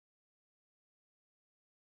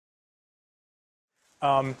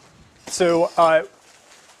What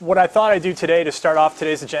I thought I'd do today to start off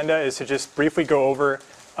today's agenda is to just briefly go over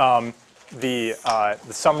the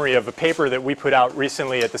summary of a paper that we put out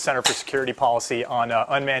recently at the Center for Security Policy on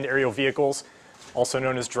unmanned aerial vehicles, also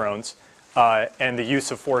known as drones, and the use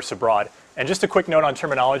of force abroad. And just a quick note on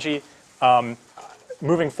terminology.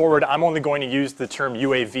 Moving forward, I'm only going to use the term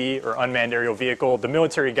UAV, or unmanned aerial vehicle. The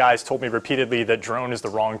military guys told me repeatedly that drone is the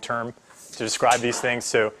wrong term to describe these things,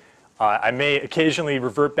 so I may occasionally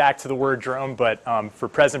revert back to the word drone, but for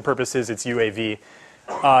present purposes, it's UAV.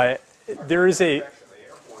 There is a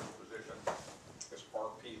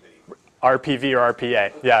RPV or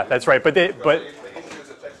RPA. Yeah, that's right. But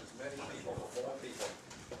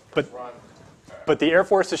the Air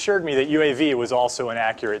Force assured me that UAV was also an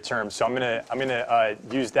accurate term, so I'm gonna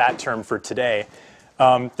use that term for today.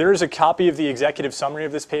 There is a copy of the executive summary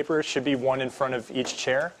of this paper. It should be one in front of each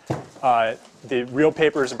chair. The real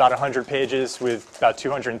paper is about 100 pages with about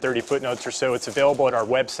 230 footnotes or so. It's available at our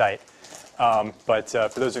website. But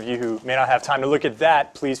for those of you who may not have time to look at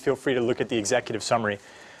that, please feel free to look at the executive summary.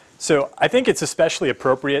 So I think it's especially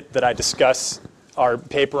appropriate that I discuss our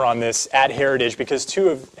paper on this at Heritage because two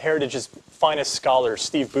of Heritage's finest scholars,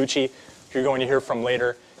 Steve Bucci, who you're going to hear from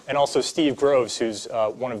later, and also Steve Groves, who's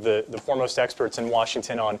one of the foremost experts in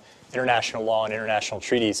Washington on international law and international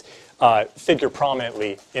treaties, figure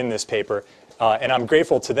prominently in this paper. And I'm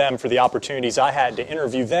grateful to them for the opportunities I had to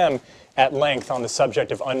interview them at length on the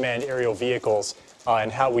subject of unmanned aerial vehicles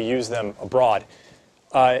and how we use them abroad.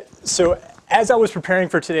 So as I was preparing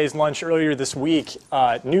for today's lunch earlier this week,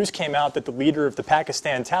 news came out that the leader of the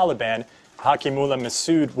Pakistan Taliban, Hakimullah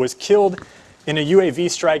Masood, was killed in a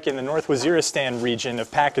UAV strike in the North Waziristan region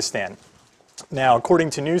of Pakistan. Now,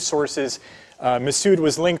 according to news sources, Masood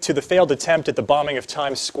was linked to the failed attempt at the bombing of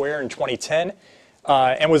Times Square in 2010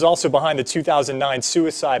 and was also behind the 2009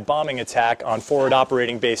 suicide bombing attack on Forward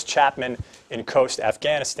Operating Base Chapman in Khost,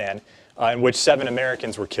 Afghanistan, in which 7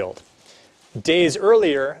 Americans were killed. Days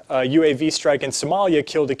earlier, a UAV strike in Somalia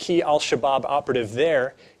killed a key al-Shabaab operative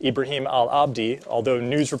there, Ibrahim al-Abdi, although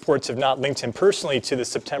news reports have not linked him personally to the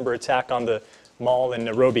September attack on the mall in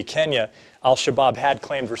Nairobi, Kenya. Al-Shabaab had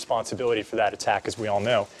claimed responsibility for that attack, as we all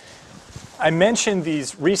know. I mentioned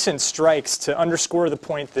these recent strikes to underscore the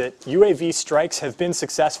point that UAV strikes have been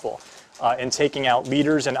successful in taking out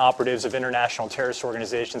leaders and operatives of international terrorist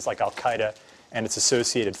organizations like Al-Qaeda and its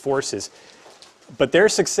associated forces. But their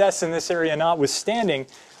success in this area notwithstanding,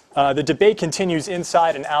 the debate continues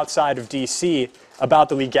inside and outside of D.C. about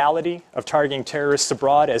the legality of targeting terrorists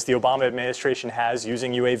abroad, as the Obama administration has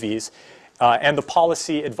using UAVs, and the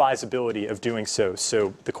policy advisability of doing so.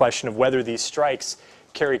 So the question of whether these strikes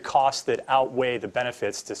carry costs that outweigh the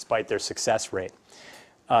benefits despite their success rate.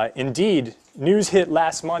 Indeed, news hit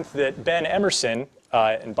last month that Ben Emerson,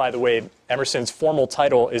 and by the way, Emerson's formal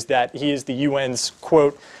title is that he is the UN's,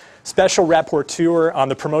 quote, Special Rapporteur on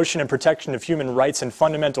the Promotion and Protection of Human Rights and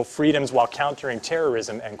Fundamental Freedoms while Countering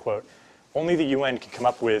Terrorism, end quote. Only the UN can come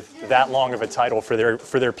up with that long of a title for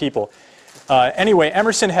their people. Anyway,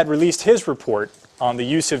 Emerson had released his report on the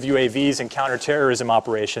use of UAVs in counterterrorism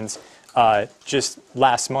operations just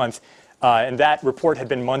last month, and that report had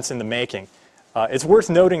been months in the making. It's worth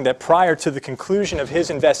noting that prior to the conclusion of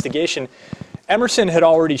his investigation, Emerson had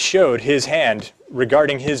already showed his hand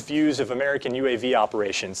regarding his views of American UAV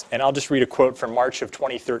operations, and I'll just read a quote from March of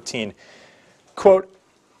 2013. Quote,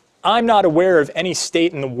 "I'm not aware of any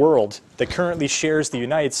state in the world that currently shares the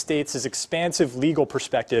United States' expansive legal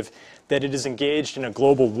perspective that it is engaged in a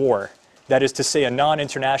global war, that is to say a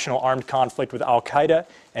non-international armed conflict with Al-Qaeda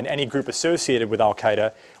and any group associated with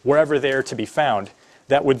Al-Qaeda, wherever they are to be found,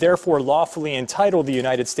 that would therefore lawfully entitle the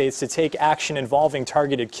United States to take action involving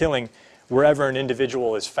targeted killing wherever an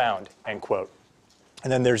individual is found," end quote.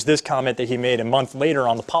 And then there's this comment that he made a month later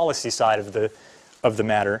on the policy side of the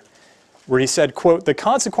matter, where he said, quote, "The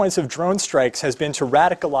consequence of drone strikes has been to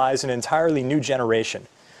radicalize an entirely new generation.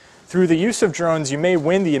 Through the use of drones, you may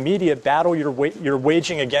win the immediate battle you're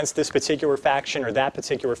waging against this particular faction or that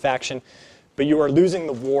particular faction, but you are losing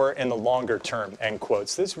the war in the longer term," end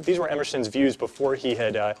quotes. These were Emerson's views before he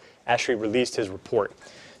had actually released his report.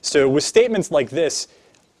 So with statements like this,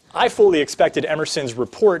 I fully expected Emerson's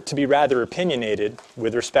report to be rather opinionated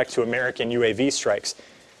with respect to American UAV strikes.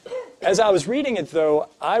 As I was reading it, though,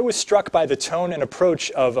 I was struck by the tone and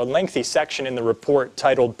approach of a lengthy section in the report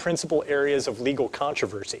titled Principal Areas of Legal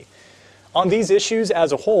Controversy. On these issues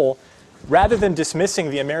as a whole, rather than dismissing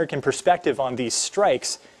the American perspective on these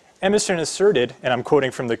strikes, Emerson asserted, and I'm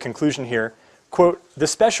quoting from the conclusion here, quote, "The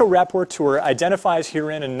Special Rapporteur identifies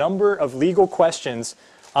herein a number of legal questions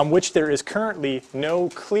on which there is currently no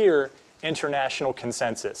clear international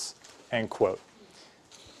consensus," end quote.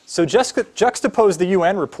 So just juxtapose the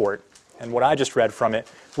UN report and what I just read from it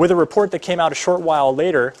with a report that came out a short while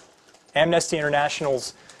later, Amnesty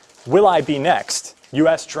International's Will I Be Next?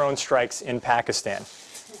 U.S. Drone Strikes in Pakistan,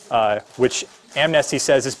 which Amnesty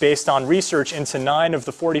says is based on research into 9 of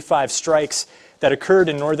the 45 strikes that occurred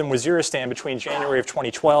in northern Waziristan between January of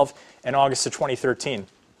 2012 and August of 2013.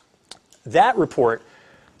 That report,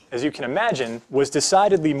 as you can imagine, was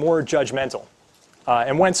decidedly more judgmental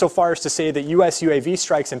and went so far as to say that U.S. UAV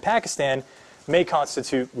strikes in Pakistan may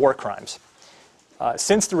constitute war crimes.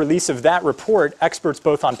 Since the release of that report, experts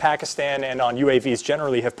both on Pakistan and on UAVs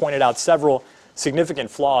generally have pointed out several significant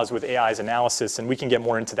flaws with AI's analysis, and we can get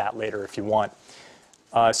more into that later if you want.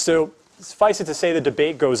 So suffice it to say the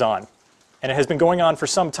debate goes on, and it has been going on for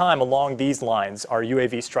some time along these lines. Are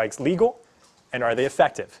UAV strikes legal, and are they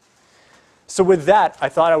effective? So with that, I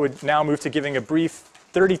thought I would now move to giving a brief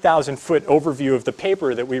 30,000-foot overview of the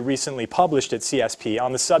paper that we recently published at CSP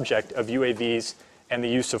on the subject of UAVs and the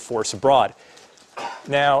use of force abroad.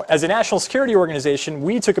 Now, as a national security organization,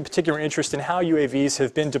 we took a particular interest in how UAVs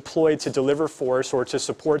have been deployed to deliver force or to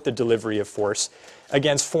support the delivery of force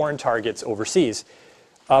against foreign targets overseas.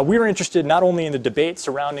 We were interested not only in the debate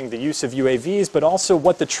surrounding the use of UAVs, but also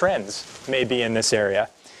what the trends may be in this area.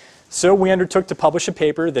 So we undertook to publish a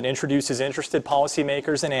paper that introduces interested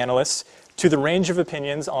policymakers and analysts to the range of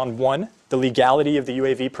opinions on 1, the legality of the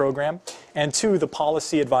UAV program, and 2, the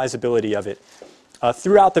policy advisability of it.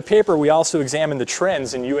 Throughout the paper, we also examined the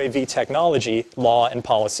trends in UAV technology, law, and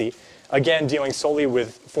policy, again dealing solely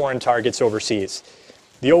with foreign targets overseas.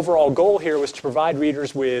 The overall goal here was to provide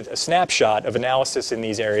readers with a snapshot of analysis in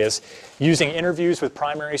these areas using interviews with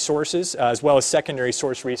primary sources as well as secondary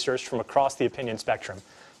source research from across the opinion spectrum.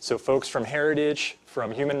 So folks from Heritage,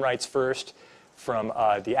 from Human Rights First, from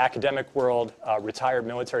the academic world, retired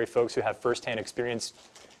military folks who have firsthand experience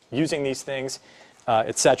using these things,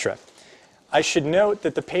 etc. I should note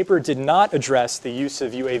that the paper did not address the use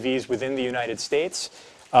of UAVs within the United States,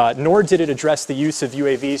 nor did it address the use of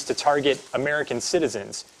UAVs to target American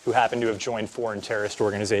citizens who happen to have joined foreign terrorist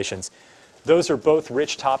organizations. Those are both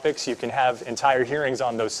rich topics. You can have entire hearings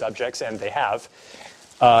on those subjects, and they have.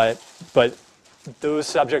 But those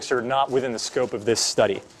subjects are not within the scope of this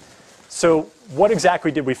study. So what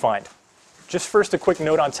exactly did we find? Just first, a quick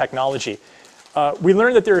note on technology. We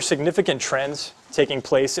learned that there are significant trends taking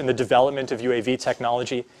place in the development of UAV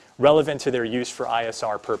technology relevant to their use for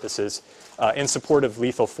ISR purposes in support of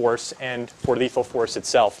lethal force and for lethal force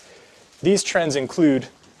itself. These trends include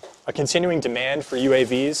a continuing demand for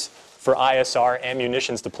UAVs for ISR and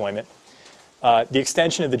munitions deployment, the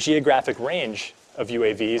extension of the geographic range of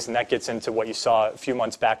UAVs, and that gets into what you saw a few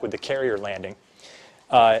months back with the carrier landing.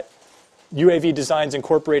 UAV designs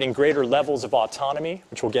incorporating greater levels of autonomy,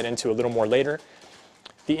 which we'll get into a little more later.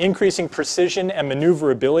 The increasing precision and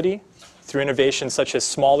maneuverability through innovations such as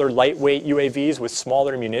smaller, lightweight UAVs with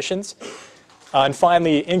smaller munitions. And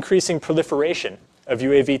finally, increasing proliferation of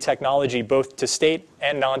UAV technology both to state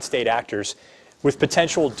and non-state actors with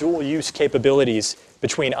potential dual-use capabilities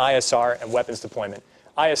between ISR and weapons deployment.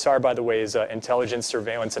 ISR, by the way, is intelligence,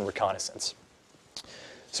 surveillance, and reconnaissance.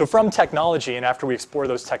 So from technology, and after we explore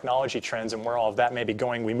those technology trends and where all of that may be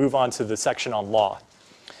going, we move on to the section on law.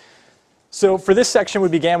 So for this section, we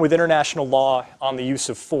began with international law on the use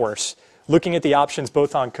of force, looking at the options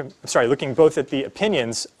both on, looking both at the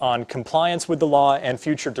opinions on compliance with the law and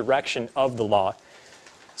future direction of the law.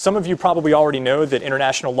 Some of you probably already know that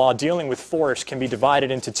international law dealing with force can be divided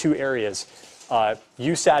into 2 areas.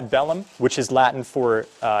 Jus ad bellum, which is Latin for,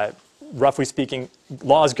 roughly speaking,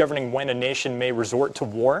 laws governing when a nation may resort to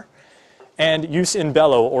war, and jus in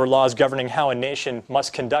bello, or laws governing how a nation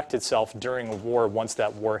must conduct itself during a war once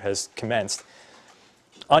that war has commenced.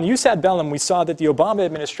 On jus ad bellum, we saw that the Obama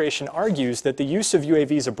administration argues that the use of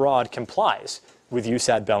UAVs abroad complies with jus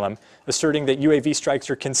ad bellum, asserting that UAV strikes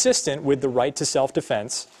are consistent with the right to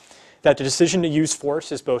self-defense, that the decision to use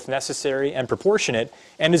force is both necessary and proportionate,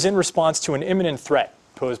 and is in response to an imminent threat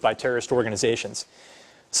posed by terrorist organizations.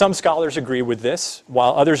 Some scholars agree with this,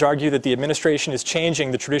 while others argue that the administration is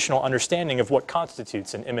changing the traditional understanding of what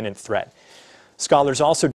constitutes an imminent threat. Scholars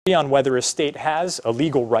also agree on whether a state has a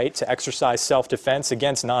legal right to exercise self-defense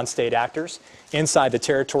against non-state actors inside the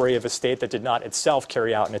territory of a state that did not itself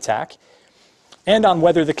carry out an attack, and on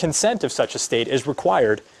whether the consent of such a state is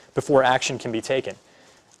required before action can be taken.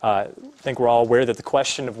 I think we're all aware that the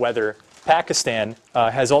question of whether Pakistan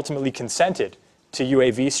has ultimately consented to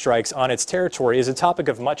UAV strikes on its territory is a topic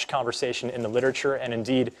of much conversation in the literature and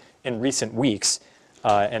indeed in recent weeks,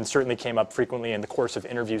 and certainly came up frequently in the course of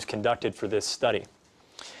interviews conducted for this study.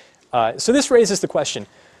 So this raises the question,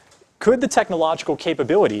 Could the technological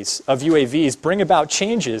capabilities of UAVs bring about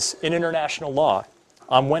changes in international law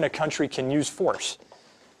on when a country can use force?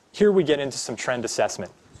 Here we get into some trend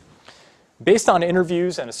assessment. Based on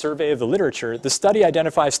interviews and a survey of the literature, the study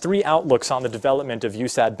identifies 3 outlooks on the development of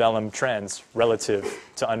jus ad bellum trends relative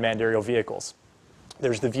to unmanned aerial vehicles.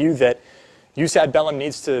 There's the view that jus ad bellum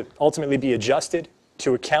needs to ultimately be adjusted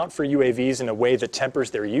to account for UAVs in a way that tempers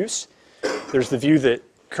their use. There's the view that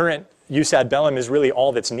current jus ad bellum is really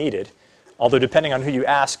all that's needed, although depending on who you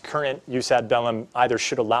ask, current jus ad bellum either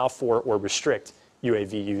should allow for or restrict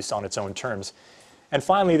UAV use on its own terms. And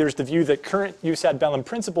finally, there's the view that current jus ad bellum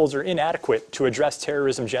principles are inadequate to address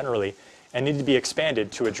terrorism generally and need to be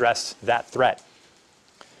expanded to address that threat.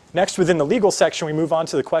 Next, within the legal section, we move on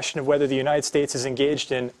to the question of whether the United States is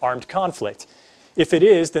engaged in armed conflict. If it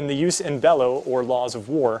is, then the jus in bello, or laws of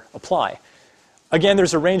war, apply. Again,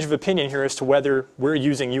 there's a range of opinion here as to whether we're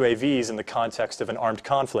using UAVs in the context of an armed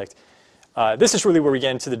conflict. This is really where we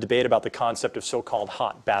get into the debate about the concept of so-called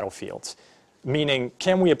hot battlefields. Meaning,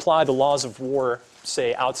 can we apply the laws of war,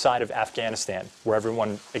 say, outside of Afghanistan, where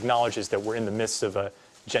everyone acknowledges that we're in the midst of a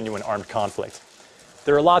genuine armed conflict?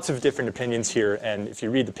 There are lots of different opinions here, and if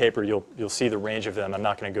you read the paper, you'll see the range of them. I'm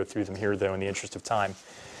not going to go through them here, though, in the interest of time.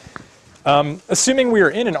 Assuming we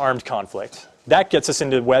are in an armed conflict, that gets us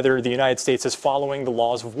into whether the United States is following the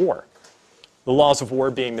laws of war. The laws of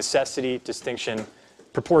war being necessity, distinction,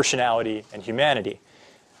 proportionality, and humanity.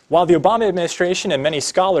 While the Obama administration and many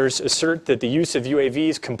scholars assert that the use of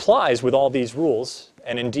UAVs complies with all these rules,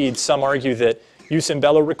 and indeed some argue that jus in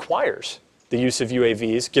bello requires the use of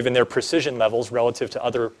UAVs given their precision levels relative to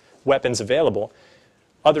other weapons available,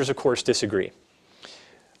 others of course disagree.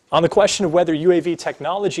 On the question of whether UAV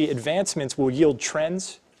technology advancements will yield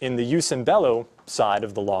trends in the jus in bello side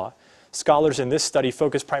of the law, scholars in this study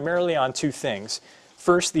focus primarily on 2 things.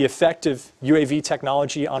 First, the effect of UAV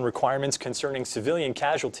technology on requirements concerning civilian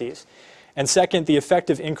casualties, and second, the effect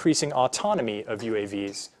of increasing autonomy of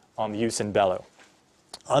UAVs on the jus in bello.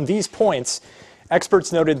 On these points,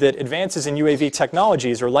 experts noted that advances in UAV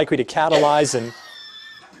technologies are likely to catalyze and...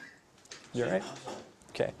 You all right?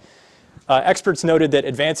 Okay. Experts noted that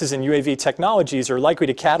advances in UAV technologies are likely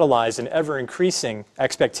to catalyze an ever-increasing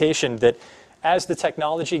expectation that as the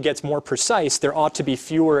technology gets more precise, there ought to be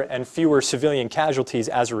fewer and fewer civilian casualties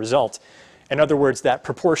as a result. In other words, that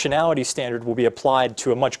proportionality standard will be applied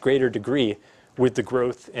to a much greater degree with the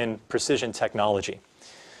growth in precision technology.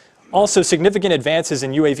 Also, significant advances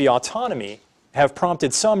in UAV autonomy have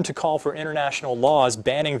prompted some to call for international laws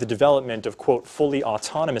banning the development of, quote, fully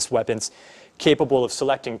autonomous weapons capable of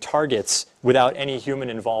selecting targets without any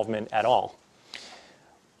human involvement at all.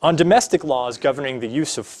 On domestic laws governing the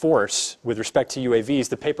use of force with respect to UAVs,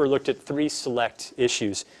 the paper looked at 3 select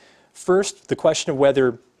issues. First, the question of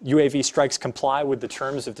whether UAV strikes comply with the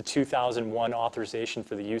terms of the 2001 Authorization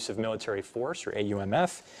for the Use of Military Force, or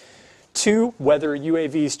AUMF. 2, whether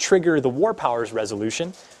UAVs trigger the War Powers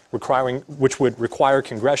Resolution, which would require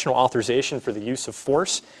congressional authorization for the use of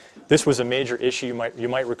force. This was a major issue you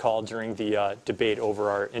might recall during the debate over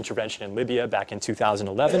our intervention in Libya back in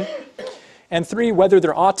 2011. And 3, whether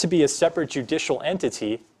there ought to be a separate judicial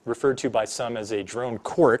entity, referred to by some as a drone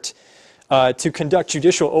court, to conduct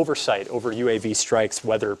judicial oversight over UAV strikes,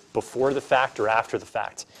 whether before the fact or after the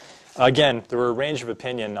fact. Again, there were a range of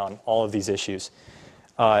opinion on all of these issues.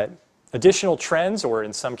 Additional trends, or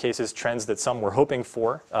in some cases trends that some were hoping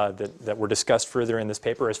for, that were discussed further in this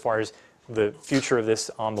paper as far as the future of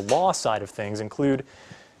this on the law side of things, include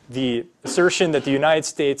the assertion that the United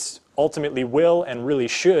States ultimately will and really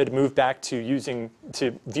should move back to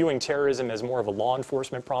viewing terrorism as more of a law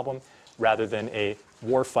enforcement problem rather than a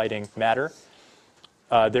war-fighting matter.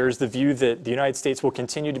 There's the view that the United States will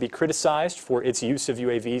continue to be criticized for its use of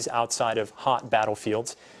UAVs outside of hot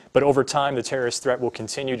battlefields, but over time the terrorist threat will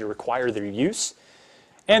continue to require their use.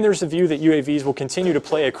 And there's the view that UAVs will continue to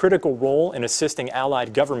play a critical role in assisting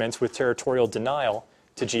allied governments with territorial denial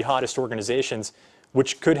to jihadist organizations,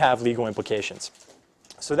 which could have legal implications.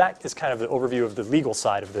 So that is kind of the overview of the legal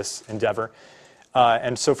side of this endeavor.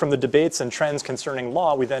 And so from the debates and trends concerning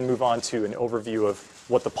law, we then move on to an overview of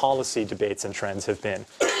what the policy debates and trends have been.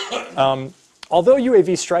 Although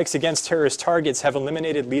UAV strikes against terrorist targets have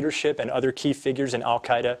eliminated leadership and other key figures in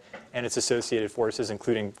al-Qaeda and its associated forces,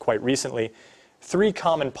 including quite recently, 3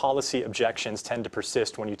 common policy objections tend to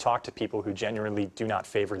persist when you talk to people who genuinely do not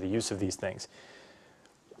favor the use of these things.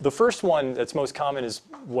 The first one that's most common is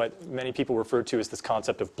what many people refer to as this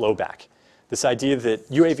concept of blowback. This idea that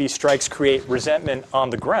UAV strikes create resentment on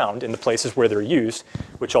the ground in the places where they're used,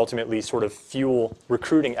 which ultimately sort of fuel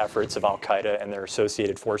recruiting efforts of al-Qaeda and their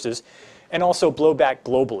associated forces. and also blowback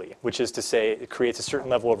globally, which is to say it creates a certain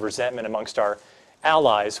level of resentment amongst our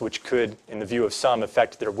allies, which could, in the view of some,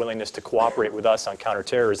 affect their willingness to cooperate with us on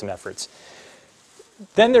counterterrorism efforts.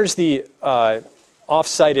 Then there's the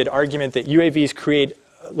off-cited argument that UAVs create,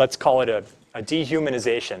 let's call it a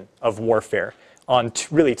dehumanization of warfare on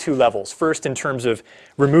really two levels. First, in terms of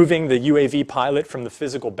removing the UAV pilot from the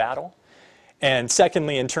physical battle, and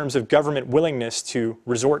secondly, in terms of government willingness to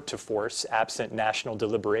resort to force absent national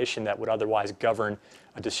deliberation that would otherwise govern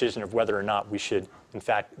a decision of whether or not we should, in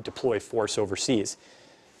fact, deploy force overseas.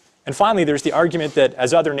 And finally, there's the argument that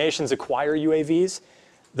as other nations acquire UAVs,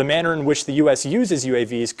 the manner in which the U.S. uses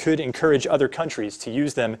UAVs could encourage other countries to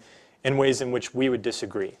use them in ways in which we would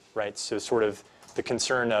disagree, right? So sort of the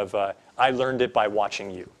concern of, I learned it by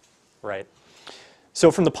watching you, right? So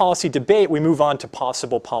from the policy debate, we move on to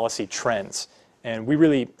possible policy trends. And we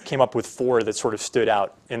really came up with four that sort of stood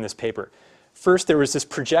out in this paper. First, there was this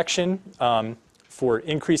projection for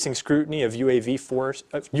increasing scrutiny of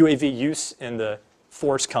UAV use in the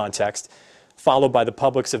force context, followed by the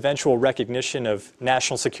public's eventual recognition of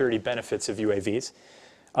national security benefits of UAVs.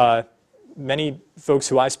 Many folks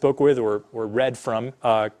who I spoke with or read from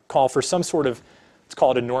call for some sort of, let's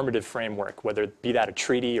call it a normative framework, whether it be that a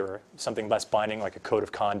treaty or something less binding like a code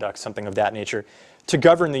of conduct, something of that nature, to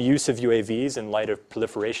govern the use of UAVs in light of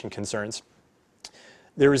proliferation concerns.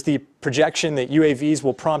 There is the projection that UAVs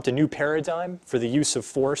will prompt a new paradigm for the use of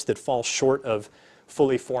force that falls short of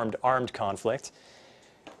fully formed armed conflict.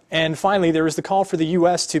 And finally, there is the call for the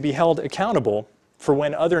U.S. to be held accountable for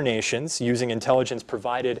when other nations, using intelligence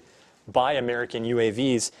provided by American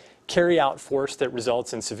UAVs, carry out force that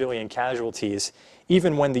results in civilian casualties,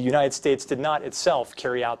 even when the United States did not itself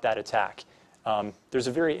carry out that attack. There's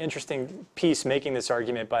a very interesting piece making this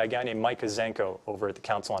argument by a guy named Mike Zenko over at the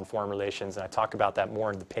Council on Foreign Relations, and I talk about that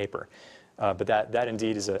more in the paper. But that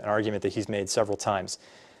indeed is an argument that he's made several times.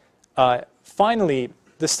 Finally,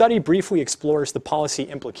 the study briefly explores the policy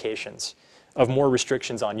implications of more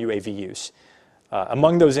restrictions on UAV use.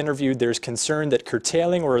 Among those interviewed, there's concern that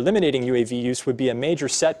curtailing or eliminating UAV use would be a major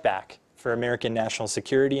setback for American national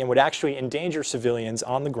security and would actually endanger civilians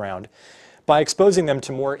on the ground by exposing them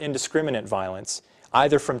to more indiscriminate violence,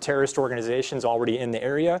 either from terrorist organizations already in the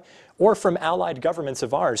area or from allied governments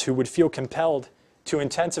of ours who would feel compelled to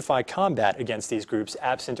intensify combat against these groups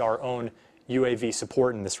absent our own UAV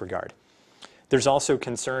support in this regard. There's also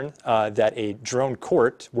concern that a drone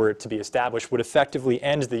court, were it to be established, would effectively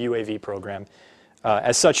end the UAV program.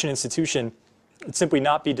 As such an institution, would simply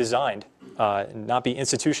not be designed, not be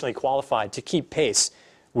institutionally qualified to keep pace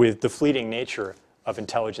with the fleeting nature of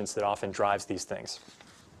intelligence that often drives these things.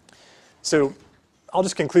 So I'll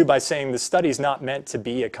just conclude by saying the study is not meant to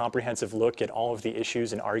be a comprehensive look at all of the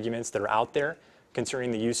issues and arguments that are out there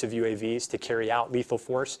concerning the use of UAVs to carry out lethal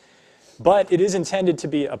force, but it is intended to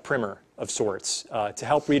be a primer of sorts to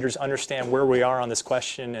help readers understand where we are on this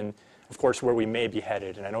question and, of course, where we may be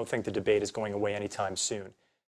headed. And I don't think the debate is going away anytime soon.